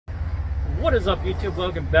What is up, YouTube?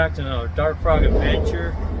 Welcome back to another Dark Frog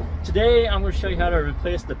adventure. Today I'm going to show you how to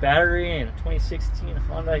replace the battery in a 2016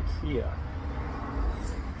 Hyundai Kia.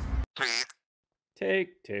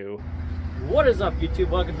 Take two. What is up, YouTube?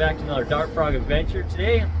 Welcome back to another Dark Frog adventure.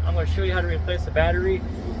 Today I'm going to show you how to replace the battery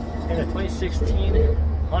in a 2016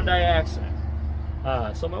 Hyundai Accent.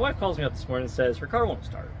 So my wife calls me up this morning and says her car won't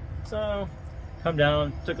start. So come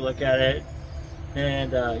down, took a look at it,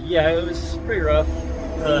 and yeah, it was pretty rough.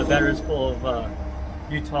 The battery is full of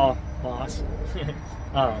Utah moss. It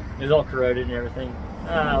was all corroded and everything.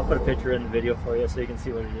 I'll put a picture in the video for you so you can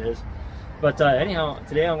see what it is. But anyhow,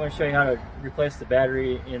 today I'm going to show you how to replace the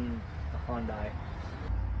battery in a Hyundai.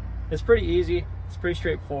 It's pretty easy. It's pretty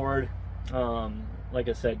straightforward. Like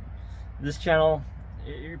I said, this channel,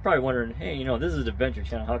 you're probably wondering, hey, you know, this is an adventure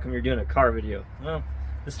channel. How come you're doing a car video? Well,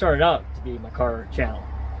 this started out to be my car channel.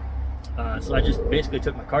 So I just basically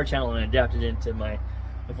took my car channel and adapted it into my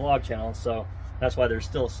vlog channel. So that's why there's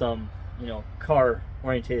still some, you know, car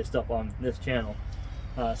oriented stuff on this channel.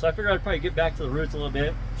 So I figured I'd probably get back to the roots a little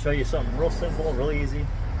bit, show you something real simple, really easy.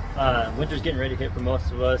 Winter's getting ready to hit for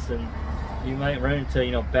most of us, and you might run into,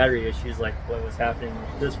 you know, battery issues like what was happening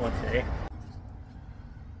with this one today.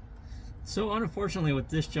 So unfortunately with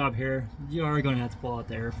this job here, you are going to have to pull out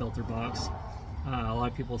the air filter box. A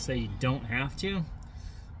lot of people say you don't have to,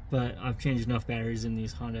 but I've changed enough batteries in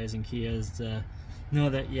these Hyundais and Kias to know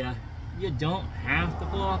that, yeah, you don't have to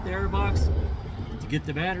pull out the air box to get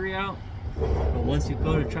the battery out. But once you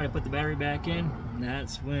go to try to put the battery back in,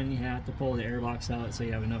 that's when you have to pull the air box out so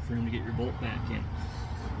you have enough room to get your bolt back in.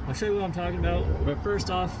 I'll show you what I'm talking about, but first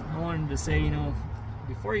off, I wanted to say, you know,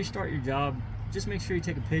 before you start your job, just make sure you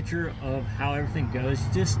take a picture of how everything goes,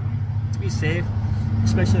 just to be safe,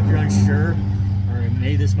 especially if you're unsure, or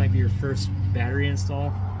maybe this might be your first battery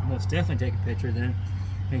install. Most definitely take a picture then.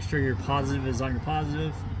 Make sure your positive is on your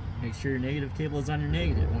positive, make sure your negative cable is on your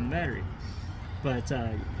negative on the battery. But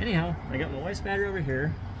anyhow, I got my wife's battery over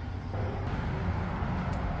here.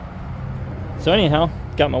 So anyhow,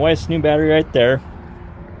 got my wife's new battery right there.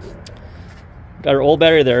 Got her old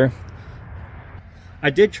battery there. I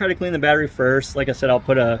did try to clean the battery first. Like I said, I'll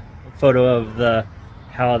put a photo of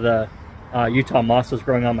how the Utah moss was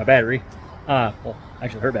growing on my battery. Well,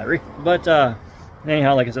 actually her battery. But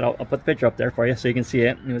anyhow, like I said, I'll put the picture up there for you so you can see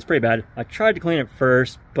it. It was pretty bad. I tried to clean it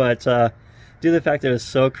first, but due to the fact that it was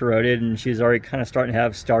so corroded and she's already kind of starting to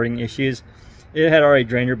have starting issues, it had already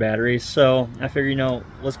drained her battery. So I figured, you know,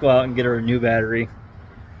 let's go out and get her a new battery,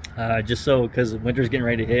 just so, because winter's getting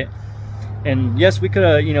ready to hit. And yes, we could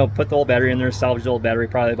have, you know, put the old battery in there, salvage the old battery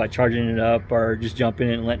probably by charging it up or just jumping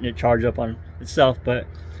in and letting it charge up on itself. But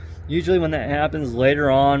usually when that happens later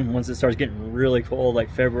on, once it starts getting really cold, like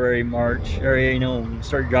February, March area, you know, when you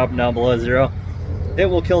start dropping down below zero, it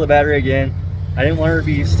will kill the battery again. I didn't want her to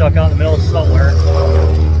be stuck out in the middle of somewhere.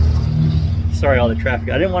 Sorry, all the traffic.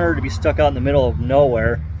 I didn't want her to be stuck out in the middle of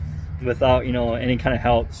nowhere without, you know, any kind of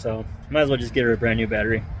help. So might as well just get her a brand new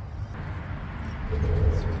battery.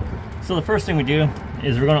 So the first thing we do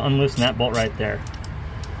is we're going to unloosen that bolt right there.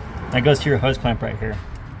 That goes to your hose clamp right here.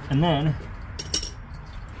 And then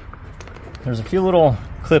there's a few little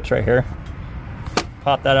clips right here.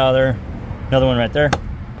 Pop that out of there. Another one right there.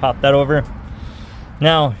 Pop that over.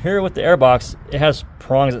 Now here with the air box, it has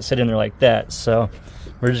prongs that sit in there like that. So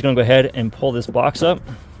we're just going to go ahead and pull this box up.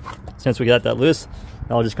 Since we got that loose,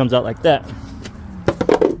 it all just comes out like that.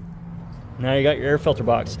 Now you got your air filter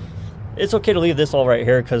box. It's okay to leave this all right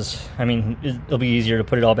here because, I mean, it'll be easier to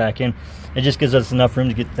put it all back in. It just gives us enough room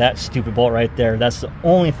to get that stupid bolt right there. That's the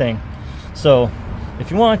only thing. So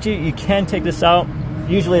if you want to, you can take this out.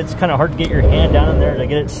 Usually it's kind of hard to get your hand down in there to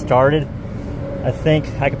get it started. I think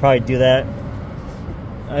I could probably do that.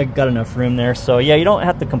 I got enough room there. So yeah, you don't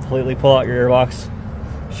have to completely pull out your airbox.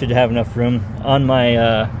 Should have enough room. On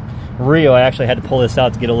my Rio, I actually had to pull this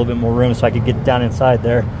out to get a little bit more room so I could get down inside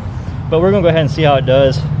there. But we're gonna go ahead and see how it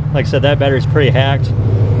does. Like I said, that battery's pretty hacked.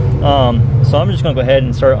 So I'm just gonna go ahead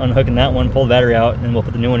and start unhooking that one, pull the battery out, and we'll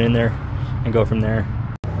put the new one in there and go from there.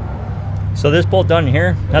 So this bolt down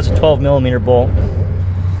here, that's a 12mm bolt.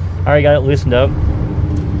 I already got it loosened up.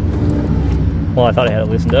 Well, I thought I had it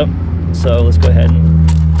loosened up. So let's go ahead and,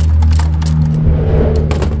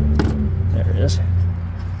 there it is.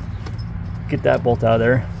 Get that bolt out of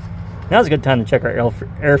there. Now's a good time to check our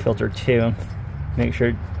air filter too. Make sure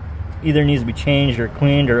it either needs to be changed or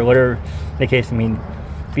cleaned or whatever the case may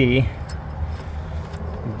be.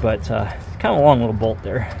 But kind of a long little bolt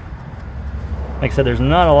there. Like I said, there's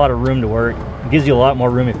not a lot of room to work. It gives you a lot more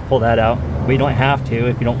room if you pull that out, but you don't have to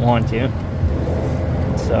if you don't want to.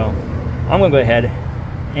 So I'm gonna go ahead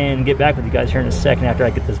and get back with you guys here in a second after I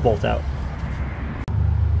get this bolt out.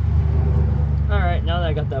 Alright, now that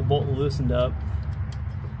I got that bolt loosened up,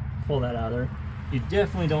 pull that out of there. You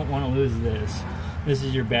definitely don't want to lose this. This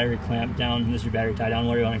is your battery clamp down, this is your battery tie down,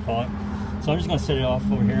 whatever you want to call it. So I'm just going to set it off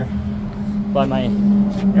over here by my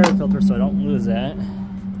air filter so I don't lose that.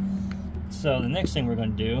 So the next thing we're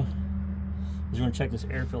going to do is we're going to check this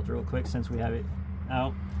air filter real quick since we have it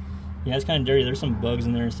out. Yeah, it's kind of dirty. There's some bugs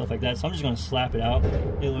in there and stuff like that. So I'm just going to slap it out.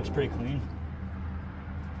 It looks pretty clean.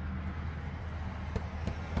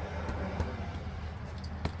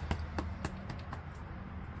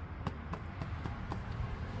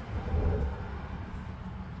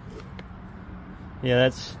 Yeah,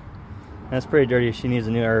 that's pretty dirty. She needs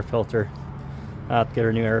a new air filter. I'll have to get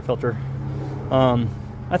her a new air filter. I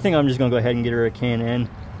think I'm just gonna go ahead and get her a K&N.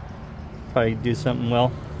 Probably do something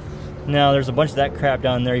well. Now there's a bunch of that crap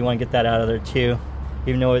down there. You want to get that out of there too.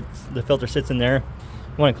 Even though the filter sits in there,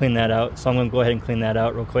 you want to clean that out. So I'm gonna go ahead and clean that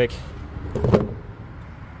out real quick.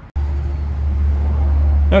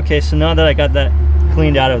 Okay, so now that I got that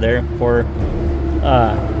cleaned out of there, we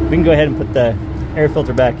can go ahead and put the air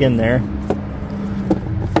filter back in there.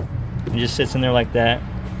 It just sits in there like that.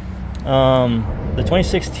 The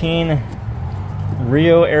 2016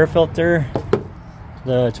 Rio air filter,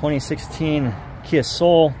 the 2016 Kia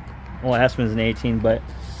Soul, well, Aspen's an 18, but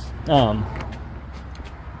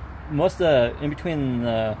most of the, in between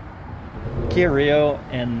the Kia Rio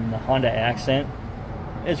and the Honda Accent,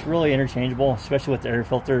 it's really interchangeable, especially with the air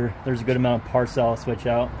filter. There's a good amount of parts that I'll switch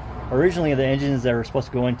out. Originally, the engines that were supposed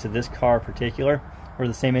to go into this car in particular were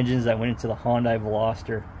the same engines that went into the Hyundai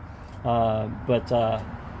Veloster. But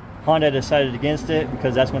Honda decided against it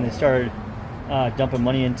because that's when they started dumping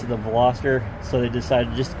money into the Veloster. So they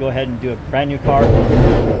decided just to go ahead and do a brand new car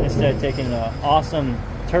instead of taking an awesome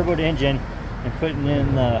turboed engine and putting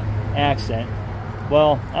in the Accent.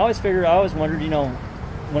 Well, I always wondered, you know,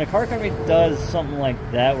 when a car company does something like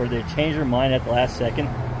that where they change their mind at the last second,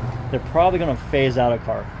 they're probably going to phase out a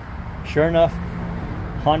car. Sure enough,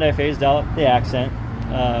 Hyundai phased out the Accent.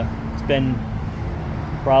 It's been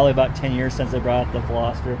probably about 10 years since they brought out the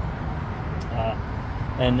Veloster.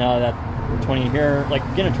 And now that 20 here, like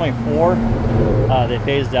beginning of 24, they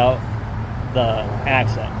phased out the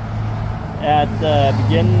Accent. At the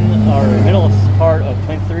beginning or middle part of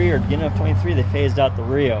 23 or beginning of 23, they phased out the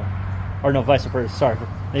Rio. Or no, vice versa, sorry.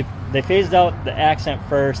 They phased out the Accent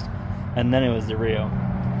first, and then it was the Rio.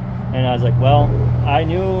 And I was like, well, I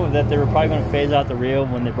knew that they were probably going to phase out the Rio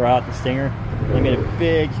when they brought out the Stinger. They made a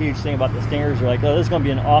big, huge thing about the Stingers. They're like, oh, this is going to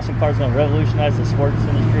be an awesome car. It's going to revolutionize the sports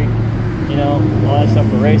industry, you know, all that stuff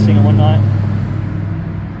for racing and whatnot.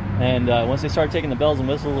 And once they started taking the bells and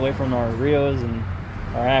whistles away from our Rios and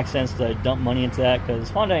our Accents to dump money into that, because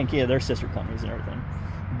Honda and Kia, they're sister companies and everything.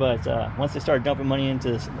 But once they started dumping money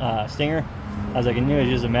into Stinger, I was like, I knew it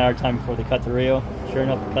was just a matter of time before they cut the Rio. Sure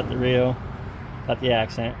enough, they cut the Rio, cut the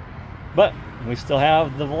Accent. But we still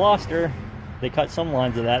have the Veloster. They cut some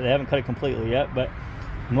lines of that. They haven't cut it completely yet, but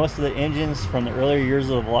most of the engines from the earlier years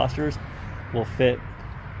of the Velosters will fit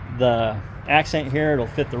the Accent here. It'll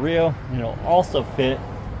fit the Rio, and it'll also fit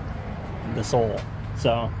the Soul.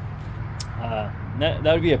 So that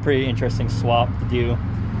would be a pretty interesting swap to do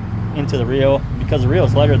into the Rio, because the Rio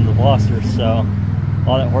is lighter than the Veloster, so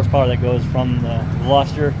all that horsepower that goes from the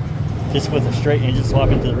Veloster just with a straight engine swap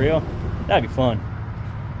into the Rio, that'd be fun.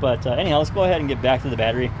 But anyhow, let's go ahead and get back to the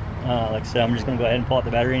battery. Like I said, I'm just going to go ahead and pull out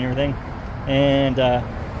the battery and everything, and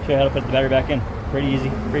show you how to put the battery back in. Pretty easy,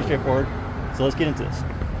 pretty straightforward. So let's get into this.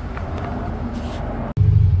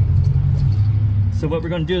 So what we're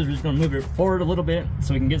going to do is we're just going to move it forward a little bit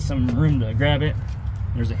so we can get some room to grab it.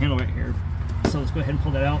 There's a handle right here. So let's go ahead and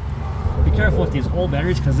pull that out. Be careful with these old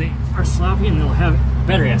batteries because they are sloppy and they'll have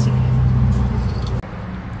battery acid.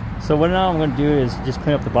 So what now I'm going to do is just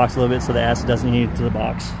clean up the box a little bit so the acid doesn't eat into the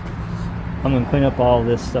box. I'm going to clean up all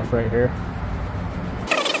this stuff right here.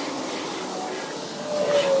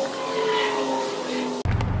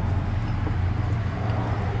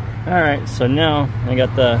 Alright, so now I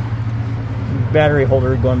got the battery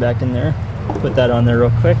holder going back in there. Put that on there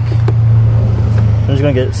real quick. I'm just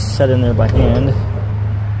going to get it set in there by hand.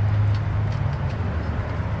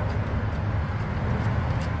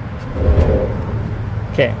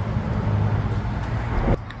 Okay.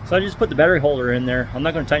 So I just put the battery holder in there. I'm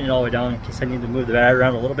not going to tighten it all the way down in case I need to move the battery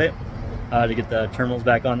around a little bit to get the terminals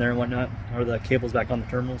back on there and whatnot, or the cables back on the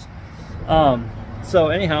terminals. So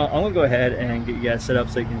anyhow, I'm going to go ahead and get you guys set up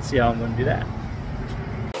so you can see how I'm going to do that.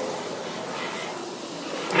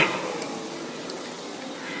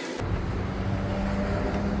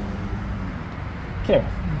 Okay,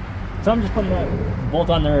 so I'm just putting that bolt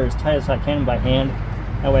on there as tight as I can by hand.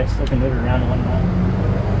 That way I still can move it around and whatnot.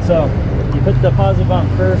 So you put the positive on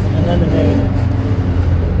first and then the negative.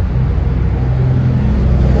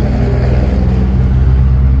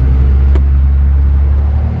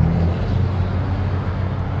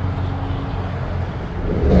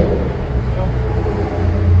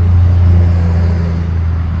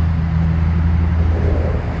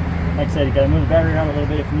 said, you gotta move the battery around a little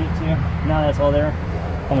bit if you need to. Now that's all there.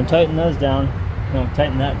 I'm gonna tighten those down, and I'm gonna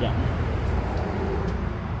tighten that down.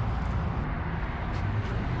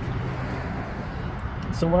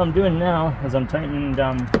 So what I'm doing now is I'm tightening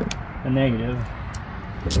down the negative.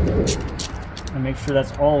 And make sure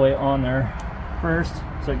that's all the way on there first,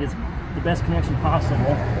 so it gets the best connection possible.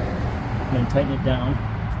 And then tighten it down.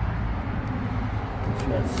 Make sure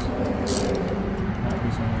that's not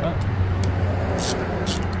loosening it up.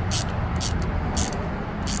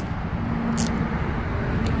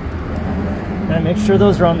 And make sure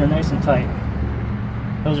those are on there nice and tight.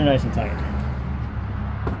 Those are nice and tight.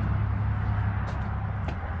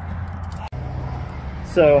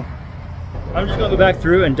 So I'm just gonna go back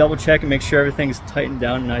through and double check and make sure everything's tightened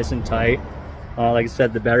down nice and tight. Like I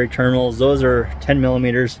said, the battery terminals, those are 10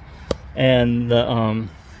 millimeters, and the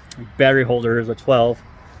battery holder is a 12.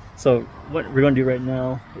 So what we're gonna do right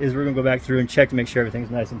now is we're gonna go back through and check to make sure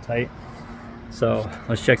everything's nice and tight. So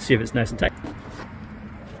let's check to see if it's nice and tight.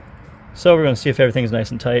 So we're gonna see if everything's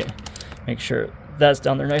nice and tight. Make sure that's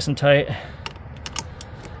down there nice and tight.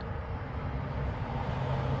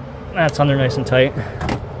 That's on there nice and tight.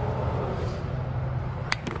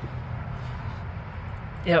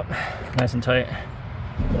 Yep, nice and tight.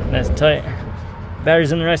 Nice and tight.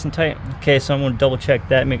 Battery's in there nice and tight. Okay, so I'm going to double check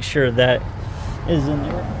that, make sure that is in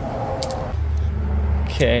there.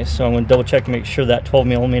 Okay, so I'm going to double check to make sure that 12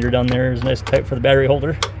 millimeter down there is nice and tight for the battery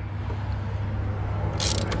holder.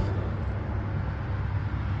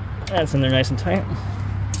 That's in there nice and tight.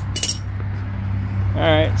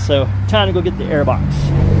 Alright, so time to go get the air box.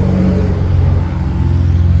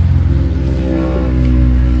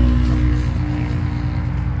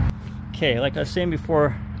 Okay, like I was saying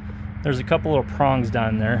before, there's a couple little prongs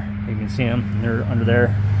down there. You can see them. They're under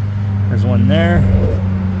there. There's one there,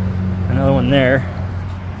 another one there,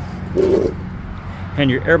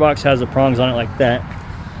 and your airbox has the prongs on it like that.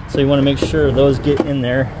 So you want to make sure those get in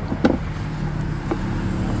there.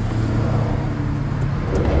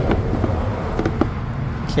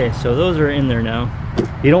 Okay, so those are in there now.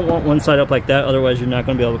 You don't want one side up like that, otherwise you're not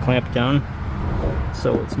going to be able to clamp it down.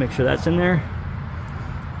 So let's make sure that's in there.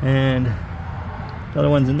 And the other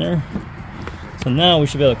one's in there. So now we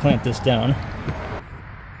should be able to clamp this down.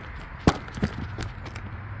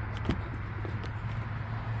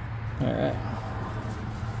 Alright.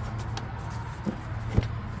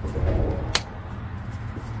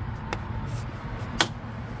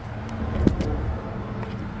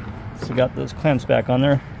 So got those clamps back on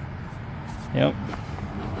there. Yep.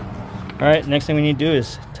 Alright, next thing we need to do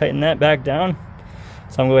is tighten that back down.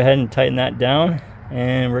 So I'm going to go ahead and tighten that down,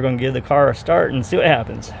 and we're going to give the car a start and see what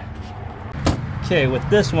happens. Okay, with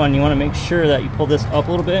this one, you want to make sure that you pull this up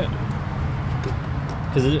a little bit,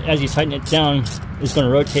 because as you tighten it down, it's going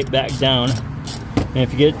to rotate back down. And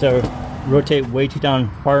if you get it to rotate way too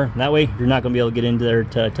down far that way, you're not going to be able to get into there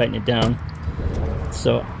to tighten it down.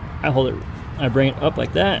 So I hold it, I bring it up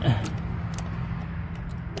like that.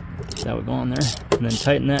 That would go on there, and then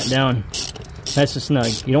tighten that down. Nice and snug.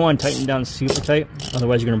 You don't want to tighten it down super tight,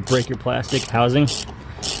 otherwise you're going to break your plastic housing,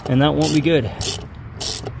 and that won't be good.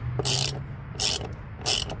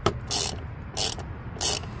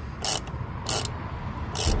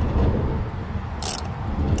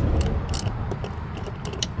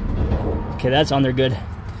 Okay, that's on there good.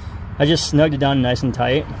 I just snugged it down nice and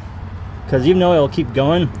tight, because even though it'll keep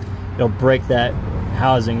going, it'll break that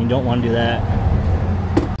housing. You don't want to do that.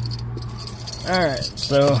 Alright,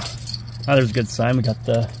 so now there's a good sign. We got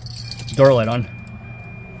the door light on,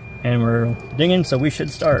 and we're dinging, so we should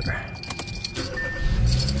start.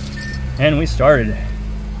 And we started.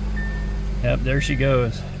 Yep, there she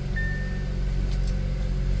goes.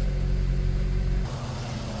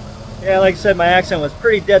 Yeah, like I said, my accent was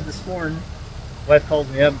pretty dead this morning. Wife calls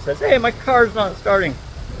me up and says, hey, my car's not starting.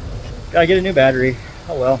 Gotta get a new battery.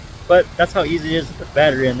 Oh well. But that's how easy it is to put the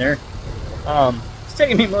battery in there. It's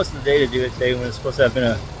taking me most of the day to do it today when it's supposed to have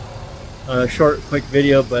been a short, quick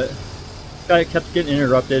video, but kept getting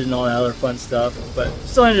interrupted and all that other fun stuff. But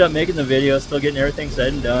still ended up making the video, still getting everything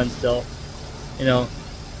said and done, still, you know,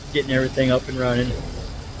 getting everything up and running.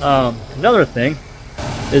 Another thing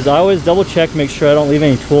is I always double check, make sure I don't leave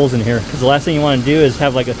any tools in here, because the last thing you want to do is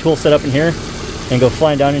have like a tool set up in here and go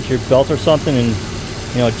flying down into your belt or something and,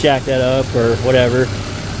 you know, jack that up or whatever.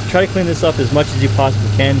 Try to clean this up as much as you possibly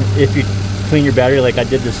can if you clean your battery like I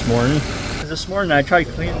did this morning. This morning I tried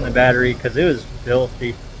cleaning the battery because it was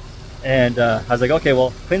filthy, and I was like, okay,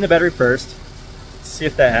 well, clean the battery first, see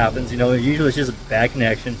if that happens. You know, usually it's just a bad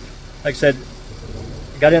connection. Like I said,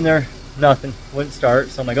 got in there, nothing, wouldn't start.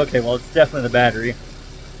 So I'm like, okay, well, it's definitely the battery,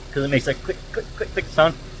 because it makes that click, click, click, click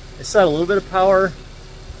sound. It's got a little bit of power,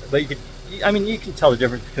 but you could I mean, you can tell the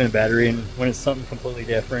difference between a battery and when it's something completely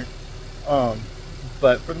different.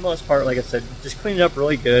 But for the most part, like I said, just clean it up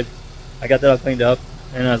really good. I got that all cleaned up,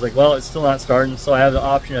 and I was like, well, it's still not starting, so I have the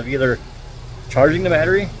option of either charging the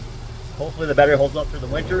battery. Hopefully the battery holds up through the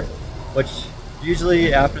winter, which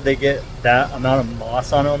usually after they get that amount of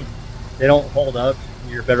moss on them, they don't hold up.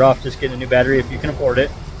 You're better off just getting a new battery if you can afford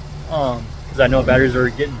it, because I know batteries are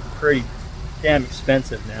getting pretty damn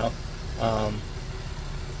expensive now.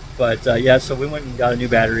 Yeah, so we went and got a new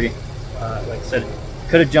battery. Like I said,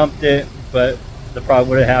 could have jumped it, but the problem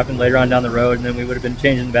would have happened later on down the road, and then we would have been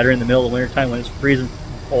changing the battery in the middle of the winter time when it's freezing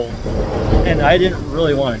cold. And I didn't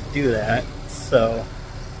really want to do that, so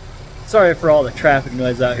sorry for all the traffic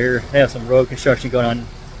noise out here. They have some road construction going on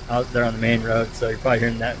out there on the main road, so you're probably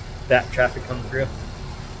hearing that traffic coming through.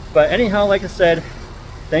 But anyhow, like I said,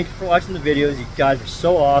 thank you for watching the videos. You guys are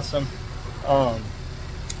so awesome.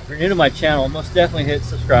 If you're new to my channel, most definitely hit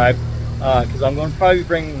subscribe, because I'm going to probably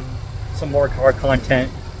bring some more car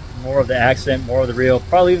content, more of the accent, more of the real,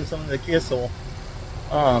 probably even some of the Kia Soul.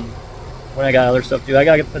 When I got other stuff to do, I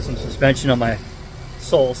gotta put some suspension on my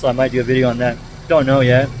Soul, so I might do a video on that. Don't know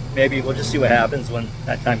yet. Maybe we'll just see what happens when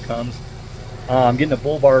that time comes. I'm getting a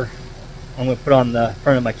bull bar I'm going to put on the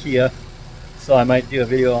front of my Kia, so I might do a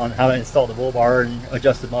video on how to install the bull bar and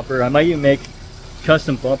adjust the bumper. I might even make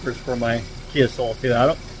custom bumpers for my Kia Soul too.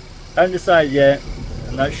 I haven't decided yet.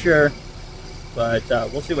 I'm not sure, but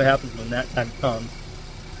we'll see what happens when that time comes.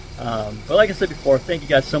 But like I said before, thank you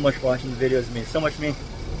guys so much for watching the videos. It means so much to me.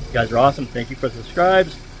 You guys are awesome. Thank you for the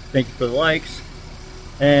subscribes. Thank you for the likes.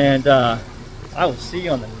 And I will see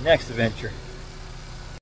you on the next adventure.